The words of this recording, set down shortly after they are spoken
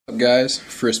What's up guys,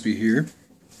 Frisbee here.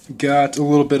 Got a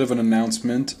little bit of an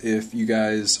announcement. If you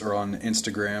guys are on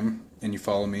Instagram and you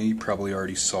follow me, you probably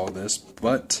already saw this,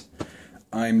 but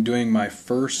I'm doing my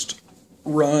first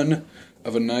run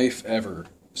of a knife ever,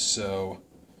 so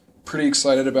pretty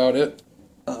excited about it.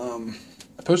 I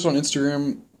posted on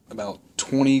Instagram about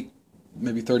 20,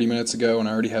 maybe 30 minutes ago, and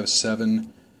I already have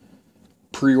 7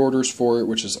 pre-orders for it,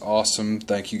 which is awesome.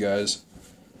 Thank you guys.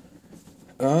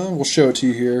 We'll show it to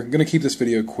you here. I'm going to keep this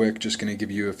video quick, just going to give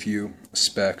you a few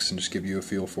specs and just give you a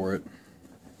feel for it.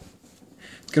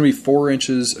 It's going to be 4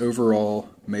 inches overall,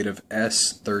 made of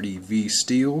S30V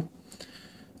steel,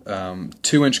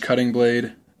 2-inch cutting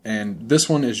blade, and this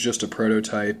one is just a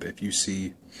prototype. If you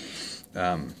see,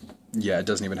 yeah, it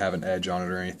doesn't even have an edge on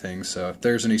it or anything, so if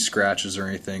there's any scratches or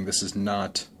anything, this is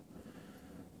not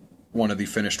one of the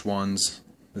finished ones.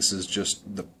 This is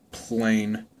just the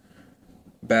plain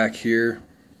back here.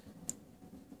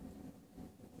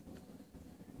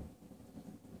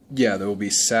 Yeah, there will be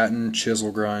satin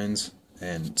chisel grinds,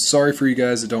 and sorry for you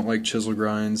guys that don't like chisel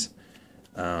grinds.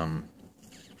 I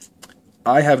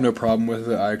have no problem with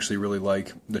it. I actually really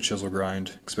like the chisel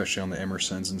grind, especially on the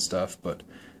Emersons and stuff, but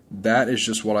that is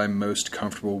just what I'm most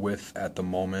comfortable with at the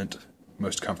moment,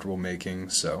 most comfortable making,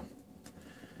 so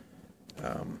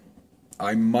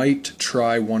I might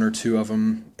try 1 or 2 of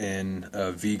them in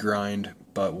a V-grind,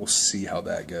 but we'll see how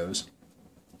that goes.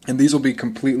 And these will be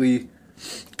completely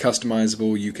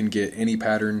customizable. You can get any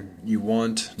pattern you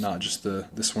want, not just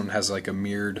this one has like a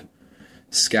mirrored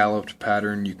scalloped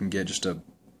pattern. You can get just a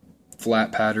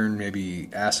flat pattern, maybe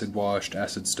acid washed,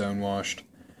 acid stone washed.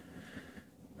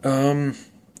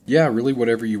 Yeah, really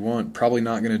whatever you want. Probably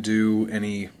not going to do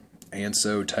any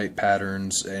Anso type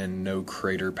patterns and no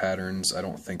crater patterns. I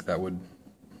don't think that would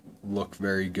look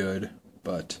very good,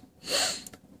 but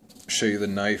show you the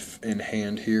knife in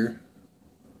hand here.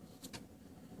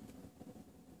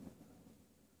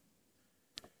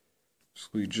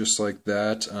 Just like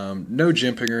that. No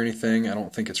jimping or anything. I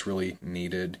don't think it's really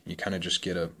needed. You kind of just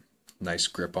get a nice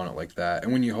grip on it like that.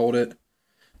 And when you hold it,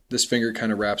 this finger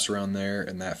kind of wraps around there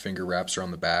and that finger wraps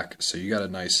around the back. So you got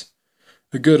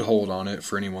a good hold on it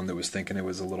for anyone that was thinking it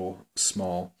was a little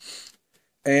small.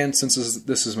 And since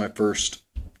this is my first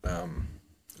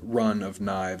run of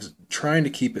knives, trying to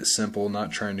keep it simple,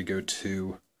 not trying to go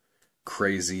too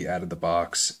crazy out of the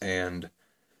box, and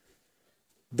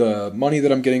the money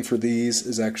that I'm getting for these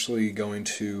is actually going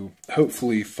to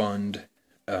hopefully fund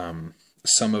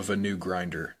some of a new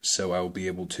grinder, so I will be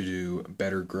able to do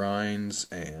better grinds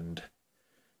and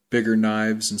bigger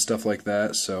knives and stuff like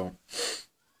that. So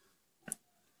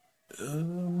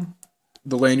the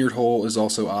lanyard hole is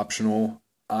also optional.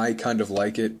 I kind of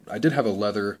like it. I did have a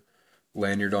leather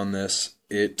lanyard on this.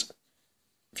 If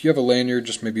you have a lanyard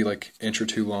just maybe like an inch or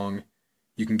 2 long,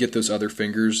 you can get those other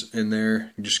fingers in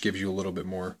there. It just gives you a little bit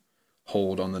more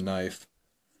hold on the knife.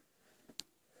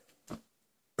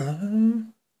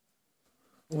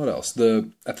 What else?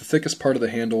 At the thickest part of the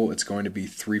handle, it's going to be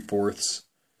 3/4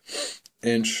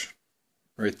 inch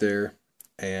right there,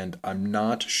 and I'm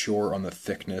not sure on the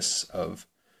thickness of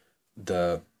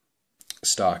the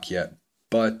stock yet,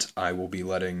 but I will be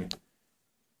letting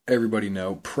everybody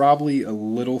know. Probably a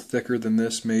little thicker than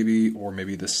this, maybe, or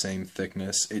maybe the same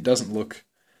thickness. It doesn't look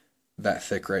that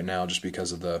thick right now just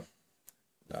because of the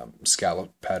scallop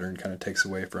pattern kind of takes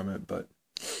away from it, but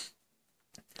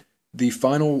the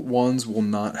final ones will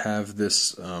not have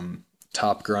this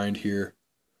top grind here.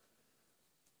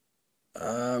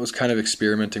 I was kind of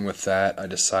experimenting with that. I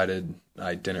decided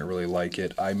I didn't really like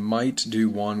it. I might do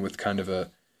one with kind of a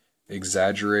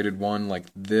exaggerated one like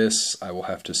this. I will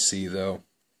have to see though.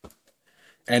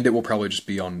 And it will probably just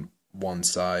be on one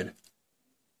side.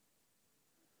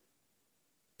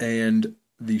 And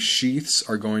the sheaths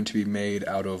are going to be made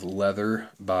out of leather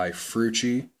by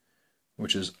Frucci,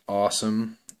 which is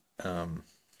awesome.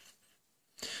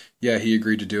 Yeah, he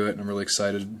agreed to do it, and I'm really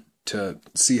excited to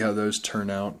see how those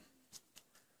turn out.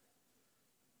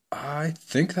 I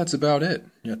think that's about it.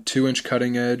 Yeah, 2-inch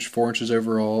cutting edge, 4 inches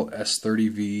overall,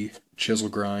 S30V, chisel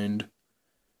grind,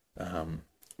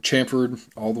 chamfered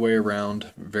all the way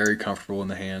around, very comfortable in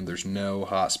the hand. There's no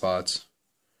hot spots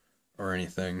or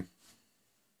anything.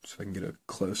 So I can get a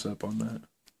close-up on that.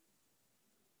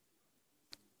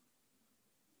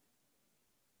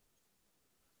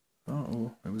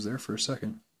 Oh, it was there for a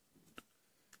second.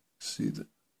 See the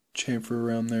chamfer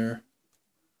around there.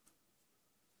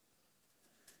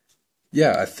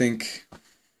 Yeah, I think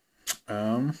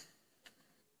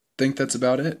that's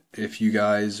about it. If you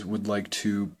guys would like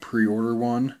to pre-order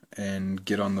one and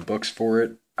get on the books for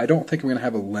it, I don't think I'm going to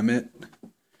have a limit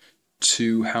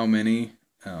to how many,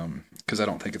 because I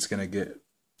don't think it's going to get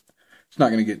it's not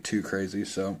going to get too crazy.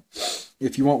 So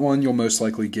if you want one, you'll most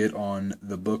likely get on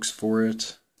the books for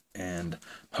it. And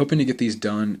I'm hoping to get these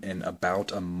done in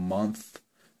about a month.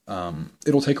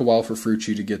 It'll take a while for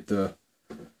Frucci to get the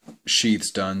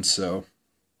sheaths done, so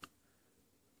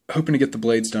hoping to get the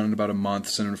blades done in about a month,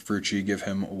 send them to Frucci, give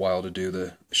him a while to do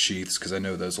the sheaths, because I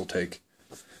know those will take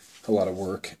a lot of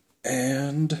work.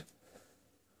 And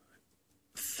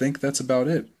I think that's about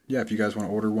it. Yeah, if you guys want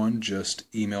to order one, just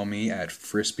email me at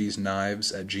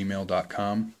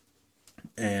frisbeesknives@gmail.com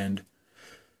and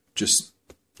just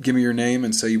give me your name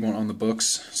and say you want on the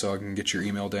books so I can get your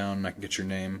email down and I can get your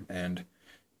name and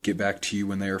get back to you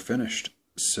when they are finished.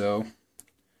 So,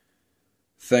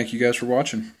 thank you guys for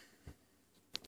watching.